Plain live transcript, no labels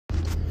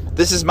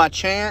This is my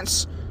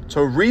chance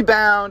to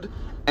rebound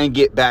and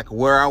get back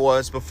where I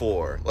was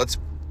before. Let's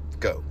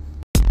go.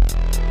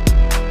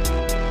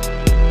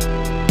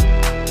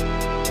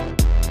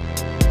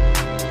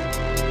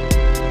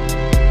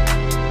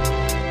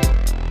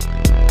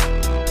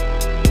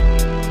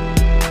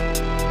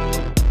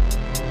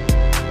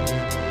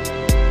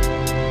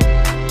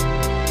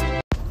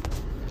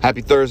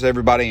 Happy Thursday,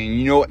 everybody, and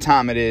you know what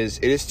time it is.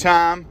 It is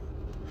time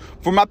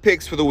for my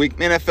picks for the week,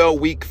 NFL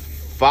Week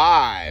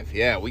 5.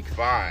 Yeah, Week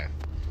 5.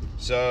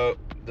 So,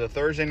 the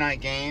Thursday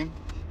night game,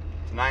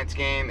 tonight's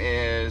game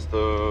is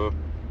the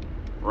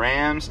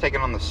Rams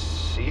taking on the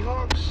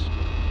Seahawks?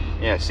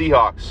 Yeah,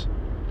 Seahawks.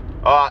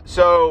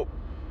 So,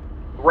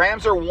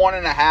 Rams are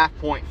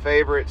 1.5-point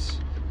favorites.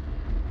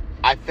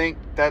 I think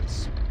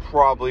that's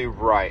probably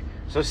right.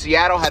 So,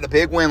 Seattle had a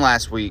big win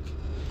last week.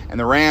 And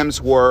the Rams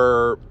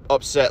were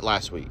upset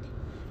last week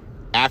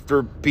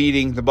after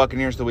beating the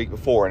Buccaneers the week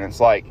before. And it's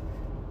like,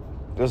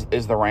 are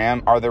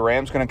the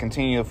Rams going to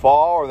continue to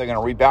fall, or are they going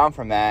to rebound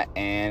from that?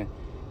 And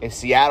is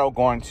Seattle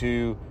going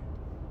to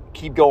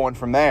keep going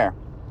from there?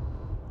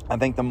 I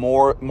think the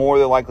more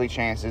the likely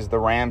chance is the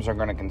Rams are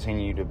going to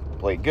continue to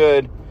play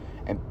good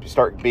and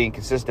start being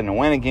consistent and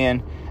win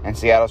again. And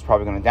Seattle's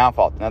probably going to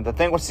downfall. Now, the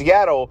thing with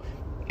Seattle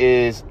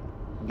is,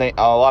 a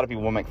lot of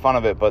people will make fun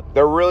of it, but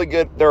they're really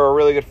good. They're a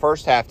really good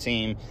first half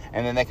team,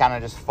 and then they kind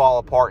of just fall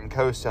apart and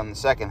coast on the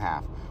second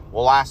half.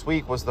 Well, last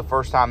week was the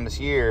first time this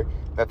year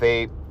that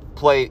they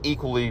played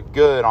equally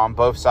good on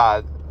both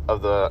sides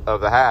of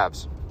the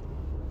halves.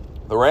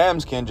 The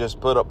Rams can just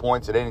put up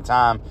points at any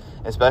time,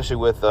 especially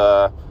with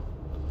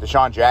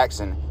Deshaun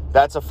Jackson.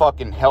 That's a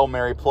fucking Hail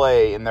Mary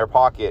play in their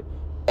pocket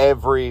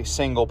every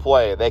single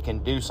play. They can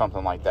do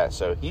something like that.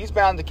 So he's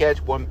bound to catch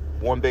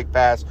one big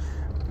pass.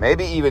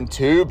 Maybe even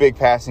 2 big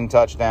passing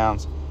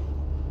touchdowns.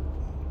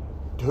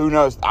 Who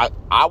knows?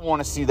 I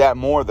want to see that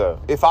more,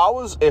 though. If I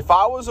was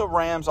a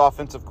Rams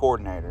offensive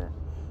coordinator,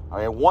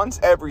 okay, once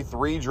every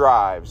 3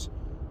 drives,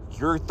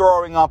 you're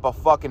throwing up a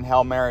fucking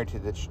Hail Mary to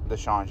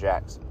Deshaun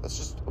Jackson. That's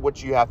just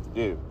what you have to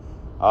do.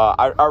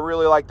 I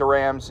really like the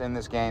Rams in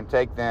this game.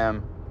 Take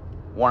them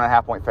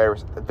 1.5-point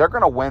favorites. They're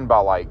going to win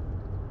by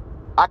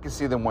I can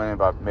see them winning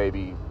by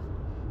maybe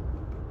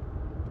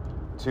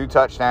 2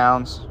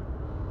 touchdowns,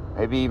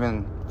 maybe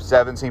even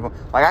 17 points.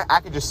 I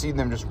could just see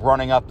them just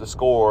running up the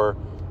score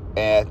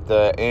at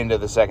the end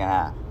of the second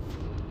half.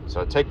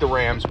 So take the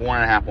Rams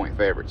 1.5-point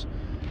favorites.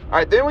 All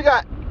right, then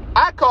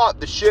I call it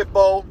the shit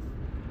bowl.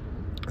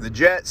 The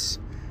Jets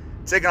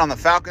taking on the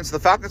Falcons. The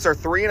Falcons are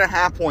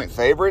 3.5-point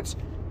favorites.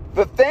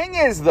 The thing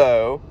is,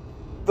 though,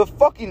 the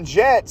fucking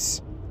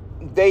Jets,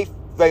 they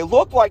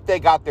look like they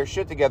got their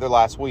shit together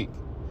last week.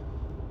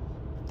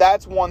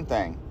 That's one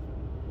thing.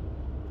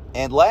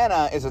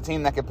 Atlanta is a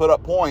team that can put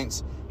up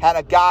points. Had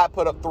a guy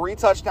put up 3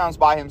 touchdowns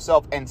by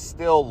himself and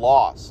still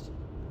lost.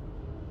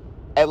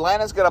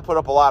 Atlanta's going to put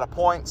up a lot of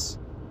points.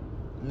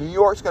 New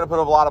York's going to put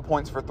up a lot of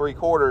points for 3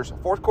 quarters.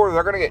 Fourth quarter,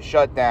 they're going to get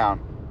shut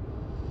down.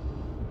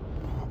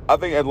 I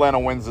think Atlanta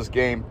wins this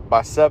game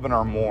by 7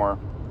 or more.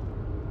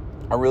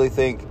 I really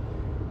think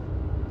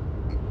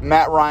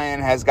Matt Ryan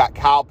has got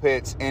Kyle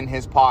Pitts in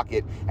his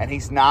pocket, and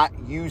he's not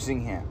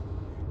using him.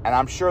 And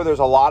I'm sure there's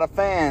a lot of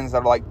fans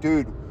that are like,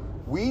 dude,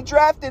 we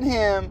drafted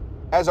him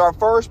as our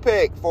first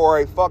pick for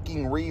a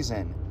fucking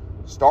reason.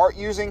 Start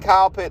using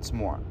Kyle Pitts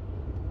more.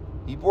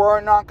 People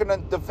are not going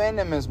to defend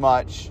him as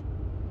much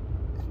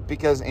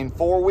because in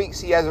 4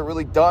 weeks he hasn't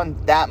really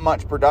done that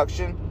much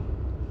production.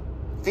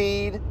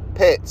 Feed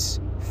Pitts.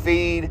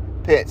 Feed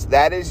Pitts.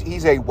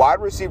 He's a wide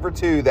receiver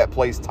too that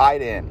plays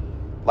tight end.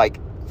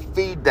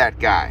 Feed that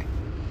guy.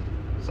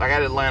 So I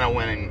got Atlanta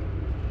winning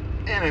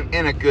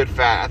in a good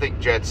fat. I think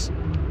Jets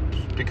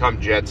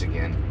become Jets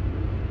again.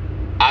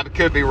 I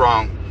could be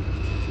wrong.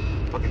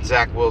 Fucking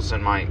Zach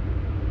Wilson might.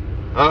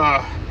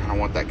 I don't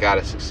want that guy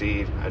to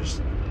succeed.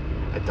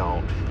 I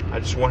don't. I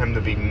just want him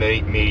to be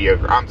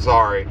mediocre. I'm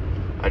sorry.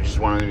 I just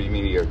want him to be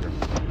mediocre.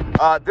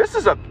 This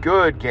is a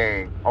good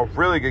game. A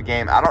really good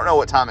game. I don't know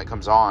what time it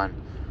comes on.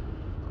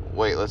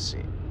 Wait, let's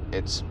see.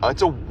 It's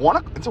a 1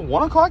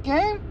 o'clock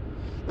game?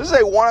 This is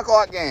a 1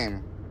 o'clock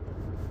game.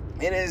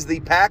 It is the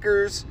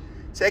Packers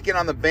taking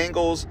on the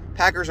Bengals.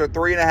 Packers are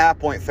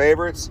 3.5-point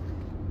favorites.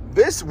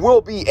 This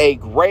will be a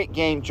great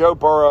game. Joe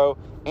Burrow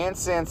and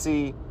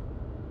Cincy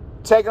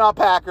taking on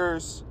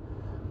Packers.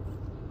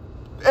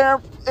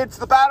 And it's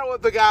the battle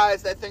of the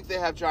guys that think they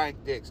have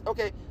giant dicks.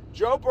 Okay,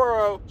 Joe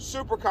Burrow,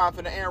 super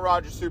confident. Aaron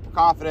Rodgers, super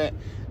confident.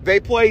 They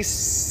play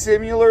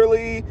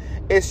similarly.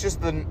 It's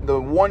just the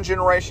one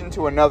generation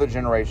to another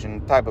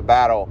generation type of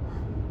battle.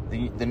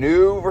 The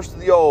new versus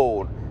the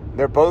old.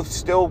 They're both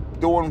still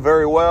doing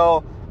very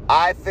well.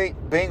 I think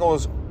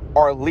Bengals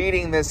are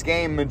leading this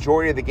game,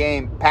 majority of the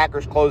game.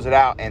 Packers close it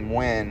out and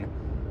win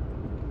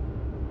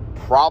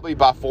probably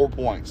by 4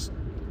 points,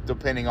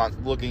 depending on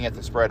looking at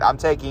the spread. I'm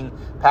taking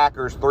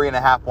Packers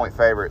 3.5-point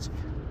favorites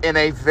in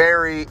a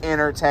very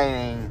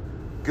entertaining,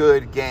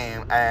 good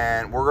game.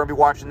 And we're going to be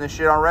watching this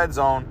shit on Red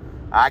Zone.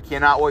 I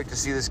cannot wait to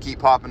see this keep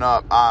popping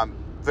up. I'm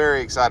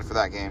very excited for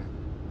that game.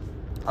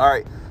 All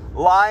right.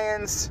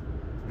 Lions,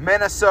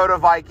 Minnesota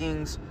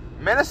Vikings.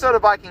 Minnesota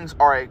Vikings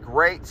are a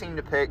great team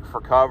to pick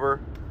for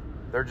cover.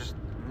 They're just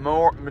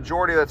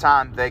majority of the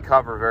time they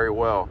cover very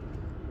well.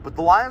 But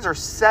the Lions are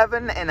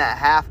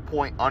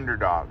 7.5-point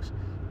underdogs.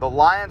 The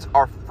Lions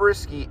are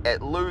frisky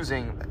at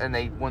losing, and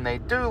when they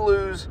do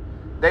lose,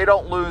 they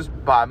don't lose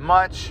by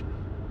much.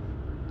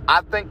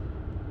 I think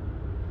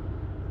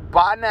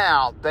by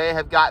now they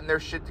have gotten their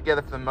shit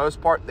together for the most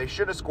part. They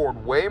should have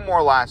scored way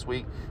more last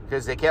week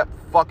because they kept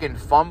fucking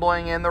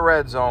fumbling in the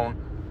red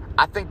zone.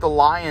 I think the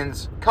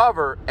Lions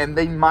cover, and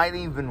they might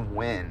even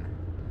win.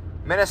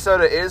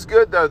 Minnesota is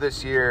good, though,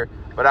 this year,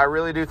 but I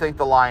really do think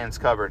the Lions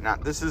cover. Now,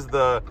 this is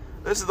the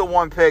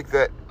one pick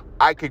that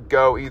I could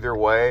go either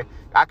way.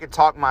 I could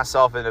talk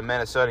myself into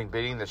Minnesota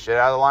beating the shit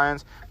out of the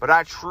Lions, but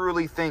I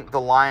truly think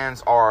the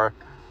Lions are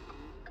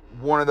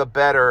one of the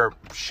better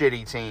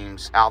shitty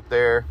teams out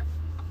there.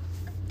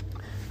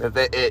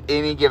 That at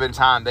any given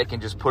time, they can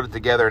just put it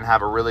together and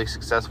have a really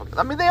successful...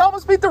 I mean, they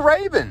almost beat the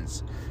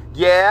Ravens.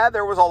 Yeah,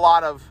 there was a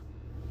lot of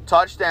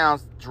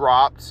touchdowns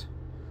dropped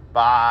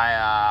by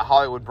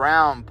Hollywood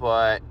Brown,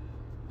 but,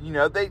 you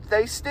know,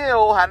 they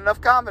still had enough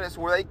confidence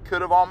where they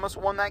could have almost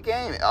won that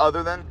game,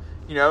 other than,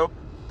 you know,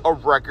 a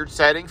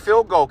record-setting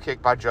field goal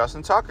kick by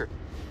Justin Tucker.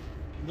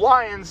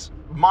 Lions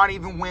might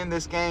even win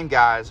this game,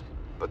 guys,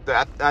 but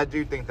I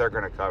do think they're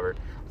going to cover.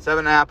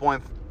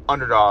 7.5-point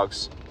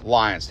underdogs,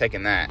 Lions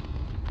taking that.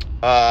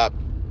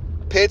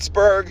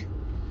 Pittsburgh,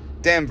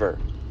 Denver.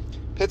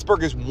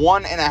 Pittsburgh is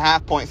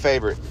 1.5-point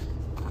favorite.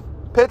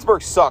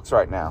 Pittsburgh sucks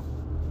right now.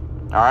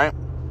 All right?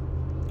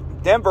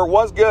 Denver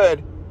was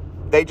good.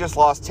 They just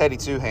lost Teddy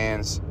Two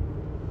Hands.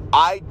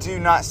 I do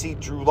not see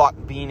Drew Lock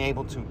being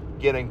able to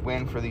get a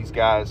win for these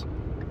guys.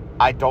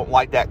 I don't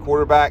like that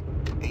quarterback.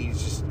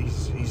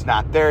 He's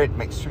not there. It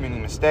makes too many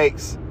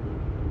mistakes.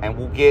 And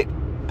we'll get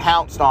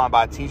pounced on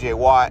by TJ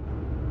Watt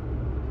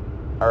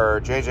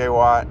or JJ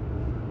Watt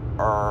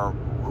or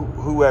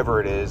whoever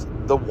it is.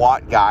 The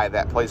Watt guy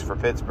that plays for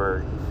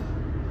Pittsburgh.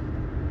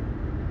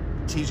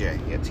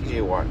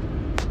 TJ Watt.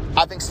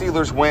 I think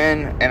Steelers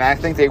win, and I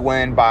think they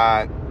win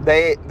by...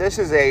 This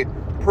is a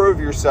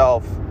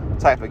prove-yourself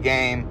type of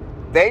game.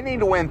 They need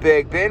to win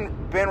big. Ben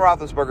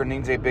Roethlisberger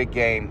needs a big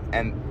game,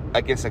 and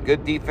against a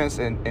good defense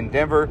in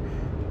Denver,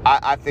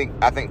 I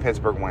think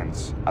Pittsburgh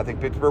wins. I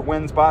think Pittsburgh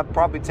wins by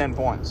probably 10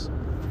 points.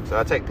 So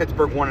I take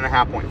Pittsburgh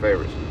 1.5-point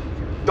favorites.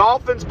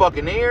 Dolphins,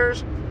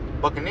 Buccaneers.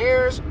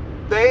 Buccaneers,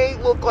 they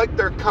look like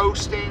they're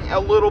coasting a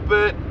little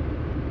bit.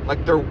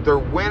 Like they're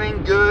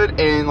winning good,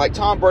 and like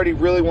Tom Brady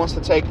really wants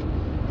to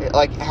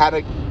had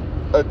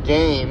a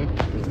game,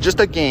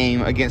 just a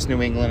game against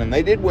New England, and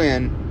they did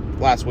win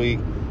last week.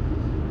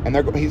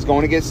 And he's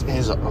going against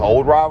his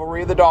old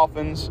rivalry, the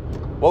Dolphins.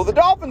 Well, the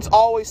Dolphins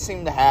always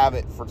seem to have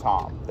it for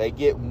Tom. They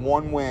get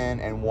one win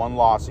and one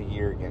loss a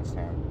year against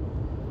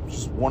him.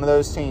 Just one of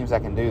those teams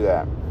that can do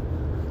that.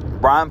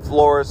 Brian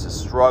Flores is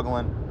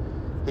struggling.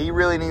 He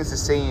really needs to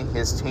see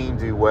his team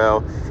do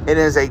well. It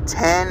is a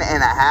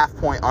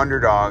 10.5-point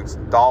underdogs,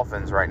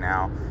 Dolphins right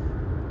now.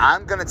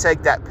 I'm going to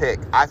take that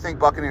pick. I think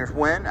Buccaneers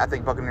win. I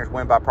think Buccaneers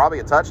win by probably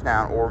a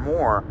touchdown or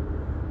more.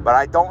 But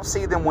I don't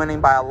see them winning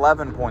by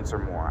 11 points or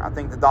more. I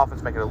think the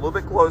Dolphins make it a little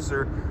bit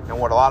closer than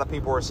what a lot of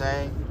people are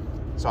saying.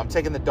 So I'm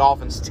taking the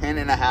Dolphins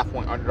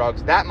 10.5-point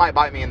underdogs. That might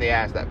bite me in the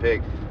ass, that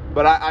pick.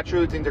 But I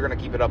truly think they're going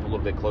to keep it up a little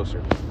bit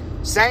closer.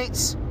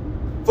 Saints,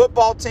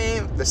 football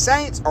team. The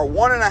Saints are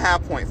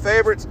 1.5-point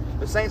favorites.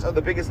 The Saints are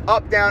the biggest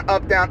up, down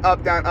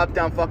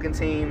fucking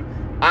team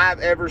I've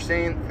ever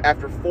seen.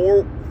 After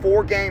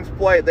four games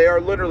played, they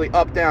are literally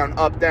up, down.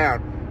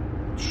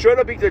 Should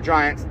have beat the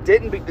Giants,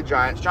 didn't beat the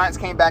Giants. Giants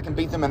came back and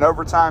beat them in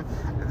overtime.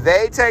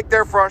 They take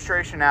their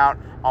frustration out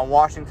on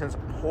Washington's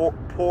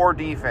poor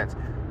defense.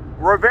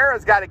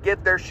 Rivera's got to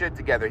get their shit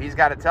together. He's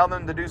got to tell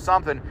them to do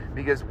something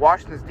because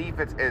Washington's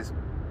defense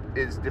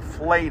is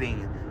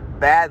deflating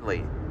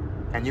badly.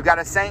 And you got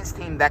a Saints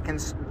team that can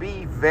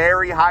be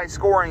very high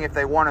scoring if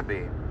they want to be.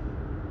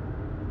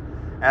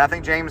 And I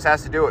think James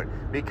has to do it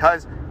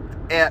because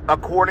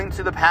according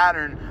to the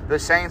pattern, the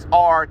Saints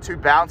are to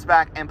bounce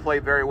back and play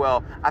very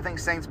well. I think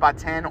Saints by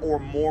 10 or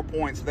more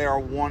points, they are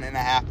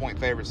 1.5-point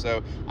favorites,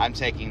 so I'm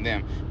taking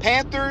them.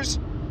 Panthers,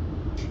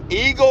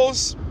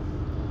 Eagles,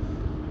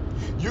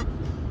 you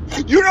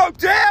know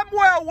damn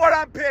well what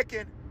I'm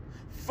picking.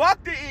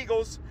 Fuck the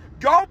Eagles.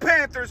 Go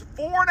Panthers,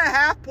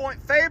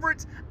 4.5-point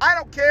favorites. I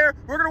don't care.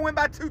 We're going to win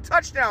by 2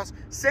 touchdowns.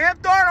 Sam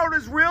Darnold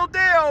is real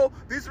deal.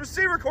 These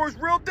receiver core is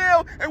real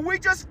deal. And we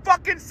just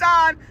fucking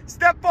signed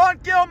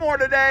Stephon Gilmore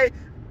today.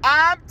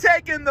 I'm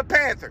taking the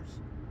Panthers.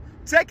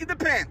 Taking the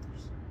Panthers.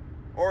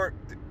 Or,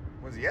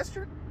 was it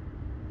yesterday?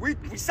 We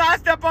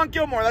signed Stephon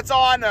Gilmore. That's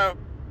all I know.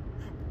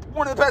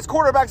 One of the best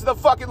quarterbacks in the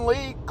fucking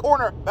league.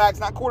 Cornerbacks,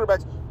 not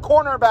quarterbacks.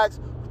 Cornerbacks.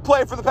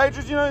 Play for the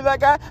Patriots. You know that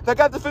guy? That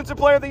guy defensive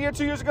player of the year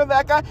 2 years ago?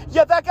 That guy?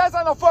 Yeah, that guy's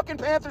on the fucking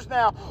Panthers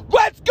now.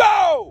 Let's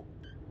go!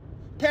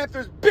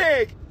 Panthers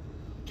big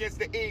against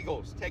the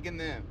Eagles. Taking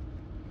them.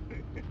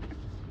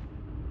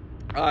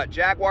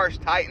 Jaguars,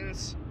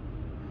 Titans.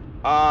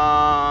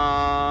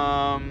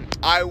 I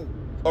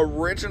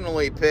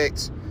originally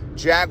picked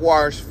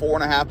Jaguars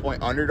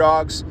 4.5-point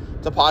underdogs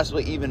to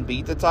possibly even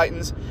beat the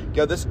Titans.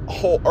 This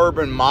whole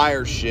Urban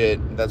Meyer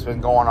shit that's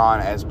been going on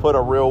has put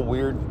a real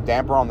weird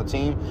damper on the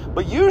team.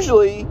 But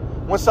usually,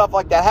 when stuff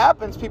like that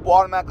happens, people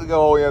automatically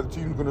go, oh yeah, the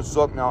team's going to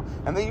suck now.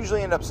 And they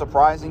usually end up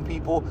surprising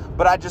people.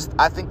 But I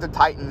think the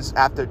Titans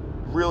have to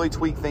really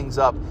tweak things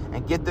up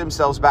and get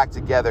themselves back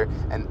together.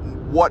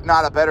 And what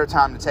not a better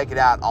time to take it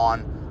out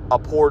on a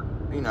poor,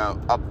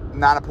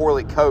 not a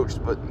poorly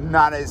coached, but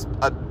not as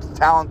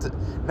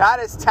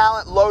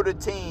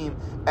talent-loaded team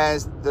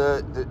as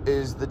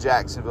the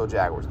Jacksonville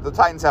Jaguars. The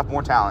Titans have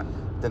more talent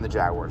than the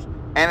Jaguars.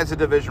 And it's a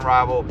division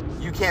rival.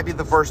 You can't be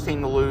the first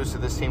team to lose to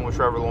this team with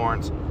Trevor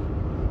Lawrence.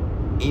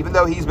 Even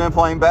though he's been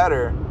playing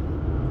better,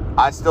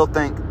 I still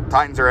think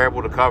Titans are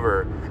able to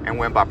cover and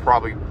win by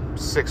probably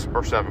 6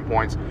 or 7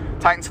 points.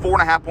 Titans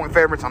 4.5-point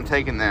favorites. I'm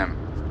taking them.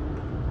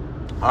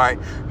 All right.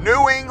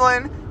 New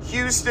England,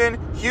 Houston.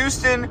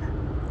 Houston,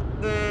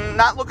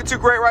 not looking too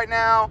great right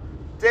now.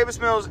 Davis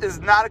Mills is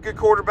not a good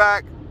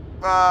quarterback.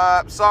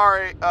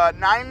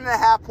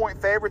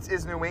 9.5-point favorites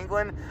is New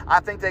England. I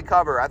think they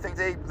cover. I think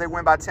they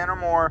win by 10 or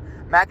more.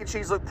 Mac and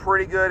Cheese look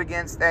pretty good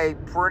against a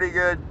pretty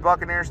good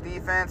Buccaneers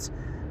defense.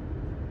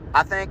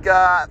 I think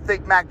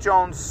Mac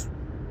Jones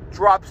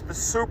drops the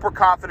super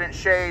confident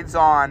shades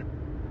on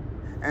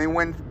and they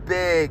win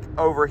big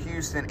over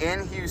Houston.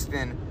 In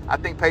Houston, I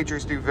think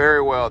Patriots do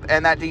very well.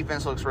 And that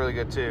defense looks really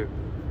good too.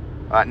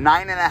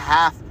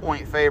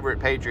 9.5-point favorite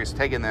Patriots,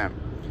 taking them.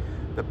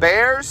 The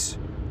Bears,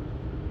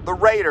 the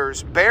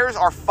Raiders. Bears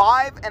are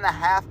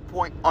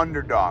 5.5-point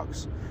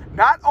underdogs.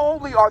 Not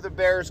only are the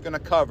Bears going to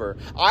cover,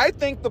 I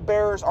think the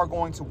Bears are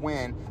going to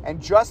win.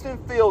 And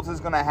Justin Fields is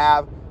going to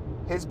have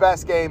his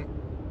best game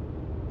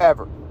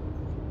ever.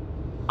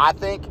 I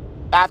think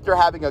after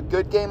having a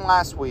good game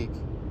last week,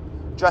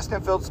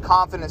 Justin Fields'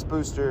 confidence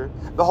booster,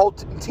 the whole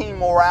team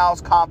morale's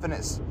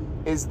confidence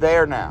is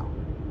there now.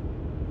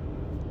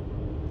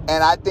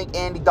 And I think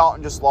Andy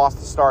Dalton just lost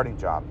the starting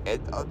job.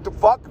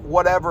 Fuck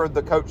whatever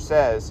the coach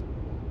says.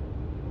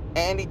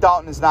 Andy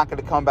Dalton is not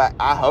going to come back.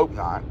 I hope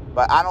not.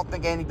 But I don't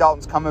think Andy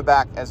Dalton's coming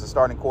back as a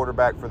starting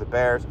quarterback for the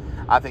Bears.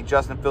 I think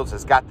Justin Fields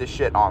has got this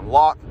shit on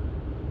lock.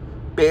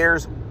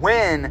 Bears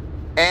win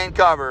and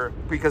cover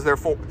because they're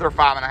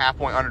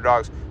 5.5-point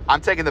underdogs. I'm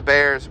taking the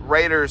Bears.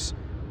 Raiders,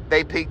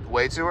 they peaked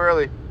way too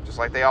early, just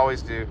like they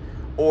always do.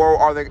 Or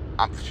are they?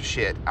 I'm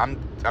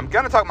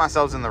gonna talk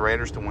myself in the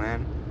Raiders to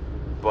win,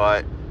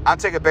 but I'm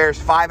taking Bears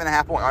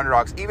 5.5-point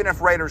underdogs. Even if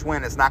Raiders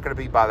win, it's not gonna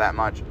be by that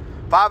much.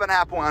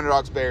 5.5-point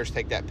underdogs. Bears,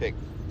 take that pick.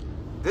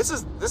 This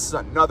is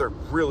another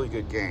really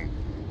good game,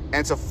 and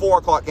it's a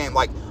 4:00 game.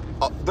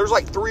 There's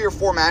 3 or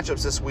 4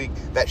 matchups this week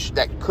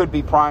that could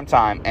be prime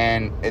time,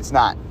 and it's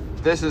not.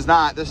 This is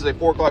not. This is a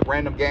 4:00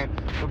 random game.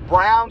 The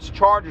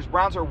Browns-Chargers.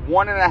 Browns are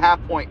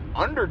 1.5-point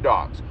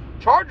underdogs.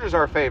 Chargers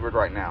are favored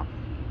right now.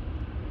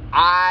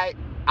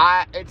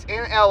 It's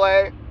in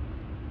LA.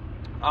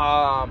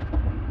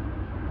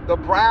 The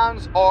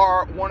Browns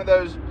are one of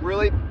those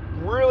really,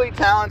 really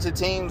talented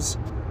teams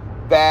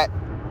that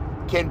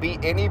can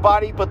beat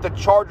anybody, but the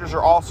Chargers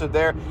are also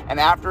there. And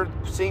after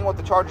seeing what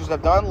the Chargers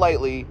have done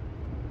lately,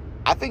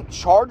 I think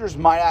Chargers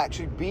might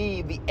actually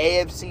be the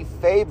AFC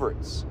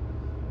favorites.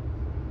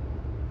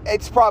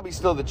 It's probably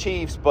still the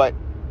Chiefs, but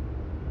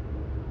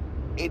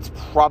it's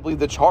probably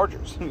the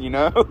Chargers,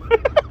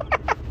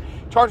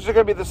 Chargers are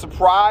going to be the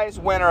surprise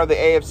winner of the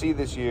AFC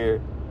this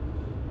year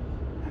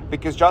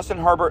because Justin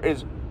Herbert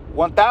is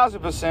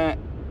 1,000%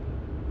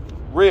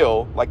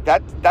 real.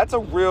 That's a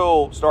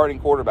real starting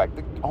quarterback.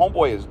 The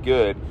homeboy is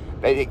good.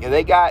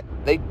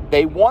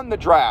 They won the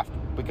draft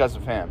because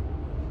of him.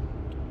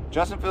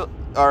 Justin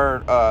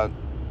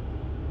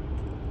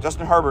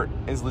Herbert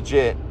is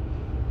legit,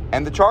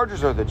 and the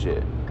Chargers are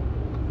legit.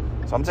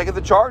 So I'm taking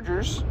the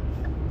Chargers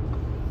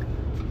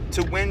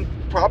to win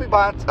probably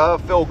by a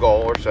field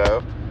goal or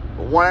so.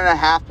 But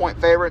 1.5-point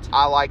favorites,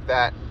 I like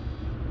that.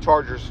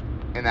 Chargers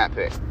in that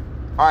pick.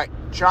 All right,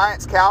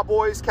 Giants,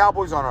 Cowboys.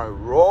 Cowboys on a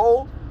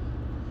roll.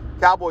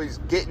 Cowboys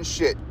getting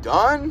shit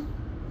done.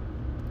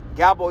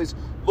 Cowboys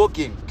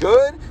looking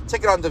good.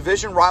 Taking on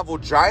division rival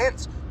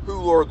Giants,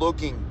 who are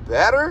looking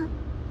better.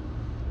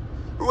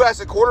 Who has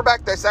a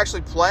quarterback that's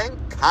actually playing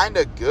kind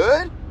of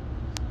good.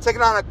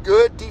 Taking on a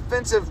good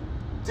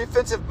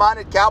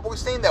defensive-minded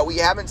Cowboys team that we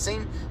haven't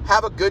seen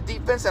have a good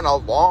defense in a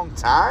long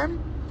time.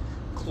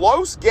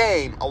 Close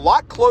game, a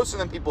lot closer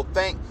than people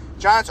think.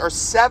 Giants are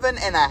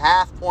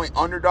 7.5-point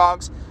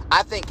underdogs.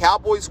 I think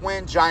Cowboys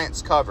win,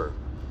 Giants cover.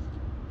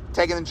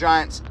 Taking the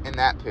Giants in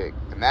that pick.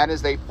 And that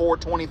is a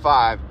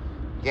 4:25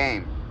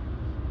 game.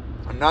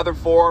 Another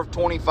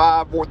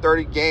 4:25,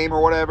 4:30 game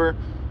or whatever.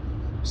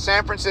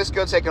 San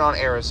Francisco taking on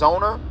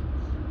Arizona.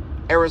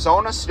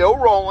 Arizona still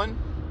rolling.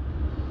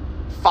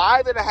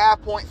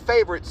 5.5-point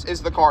favorites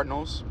is the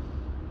Cardinals.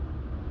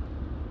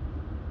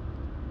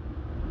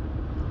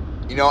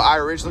 I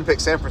originally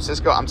picked San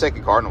Francisco. I'm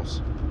taking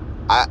Cardinals.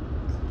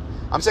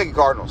 I'm taking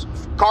Cardinals.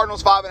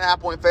 Cardinals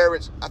 5.5-point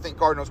favorites. I think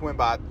Cardinals win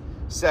by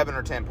 7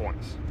 or 10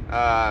 points.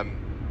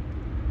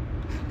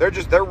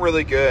 They're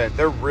really good.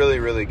 They're really,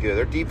 really good.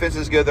 Their defense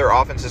is good. Their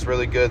offense is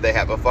really good. They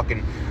have a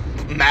fucking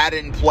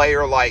Madden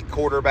player-like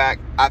quarterback.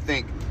 I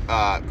think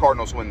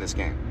Cardinals win this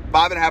game.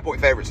 5.5-point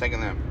favorites,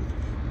 taking them.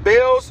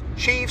 Bills,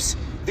 Chiefs,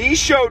 the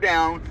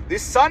showdown,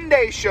 this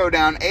Sunday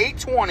showdown,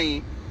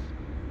 8:20.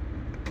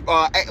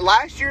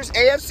 Last year's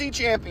AFC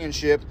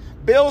Championship.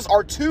 Bills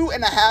are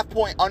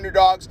 2.5-point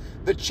underdogs.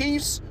 The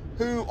Chiefs,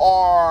 who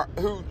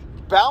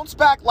bounced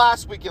back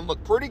last week and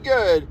looked pretty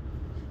good,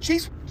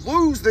 Chiefs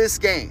lose this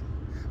game.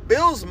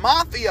 Bills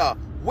Mafia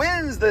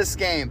wins this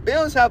game.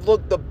 Bills have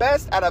looked the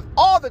best out of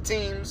all the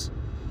teams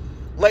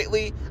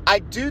lately. I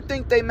do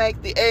think they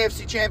make the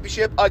AFC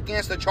Championship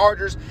against the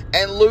Chargers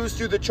and lose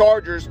to the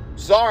Chargers.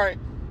 Sorry,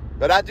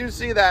 but I do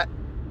see that.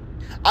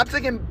 I'm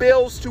taking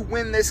Bills to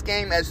win this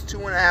game as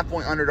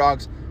 2.5-point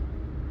underdogs.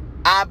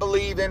 I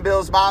believe in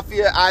Bills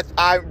Mafia.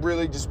 I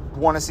really just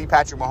want to see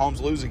Patrick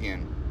Mahomes lose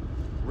again.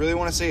 Really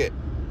want to see it.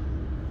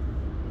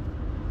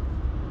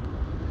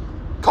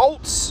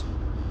 Colts,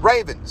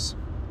 Ravens.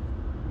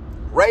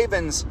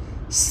 Ravens,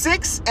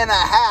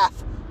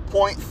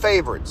 6.5-point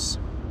favorites.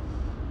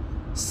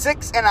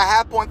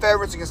 6.5-point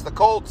favorites against the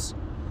Colts.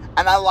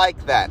 And I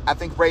like that. I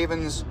think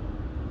Ravens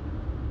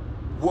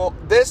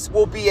this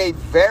will be a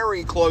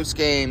very close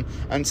game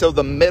until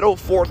the middle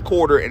fourth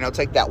quarter, and it'll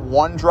take that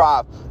one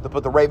drive to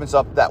put the Ravens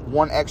up that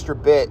one extra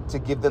bit to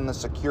give them the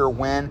secure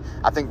win.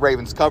 I think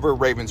Ravens cover,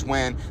 Ravens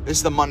win. This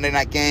is the Monday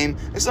night game.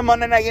 This is a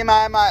Monday night game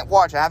I might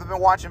watch. I haven't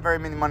been watching very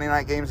many Monday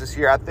night games this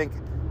year. I think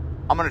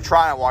I'm going to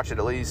try and watch it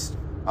at least.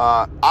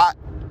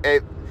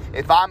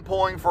 If I'm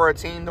pulling for a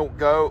team to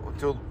go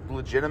to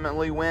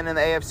legitimately win in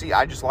the AFC,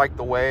 I just like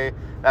the way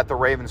that the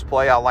Ravens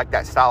play. I like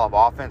that style of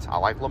offense. I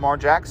like Lamar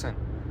Jackson.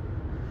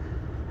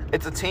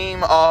 It's a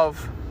team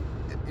of,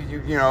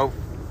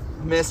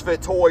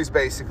 misfit toys,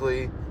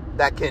 basically,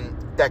 that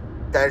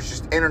is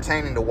just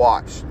entertaining to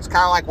watch. It's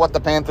kind of like what the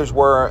Panthers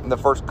were in the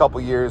first couple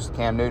years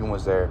Cam Newton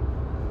was there.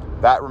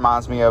 That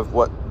reminds me of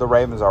what the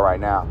Ravens are right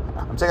now.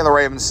 I'm taking the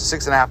Ravens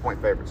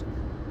 6.5-point favorites.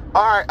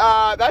 All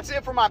right, that's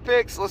it for my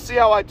picks. Let's see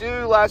how I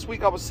do. Last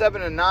week I was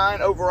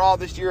 7-9 overall.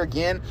 This year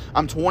again,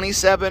 I'm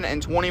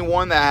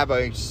 27-21. That I have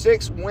a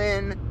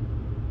 6-win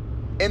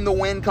in the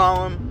win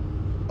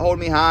column, hold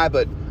me high.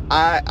 But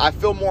I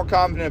feel more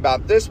confident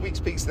about this week's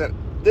picks than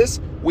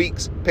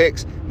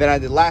I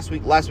did last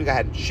week. Last week I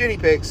had shitty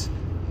picks,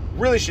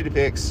 really shitty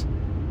picks,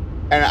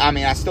 and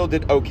I still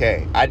did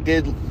okay. I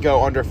did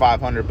go under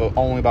 500, but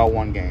only by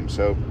one game.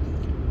 So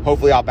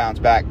hopefully I'll bounce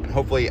back, and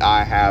hopefully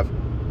I have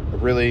a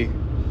really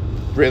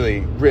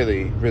good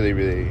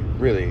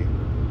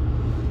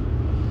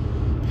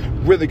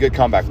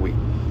comeback week.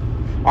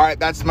 All right,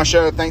 that's my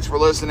show. Thanks for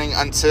listening.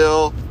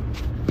 Until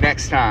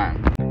next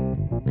time.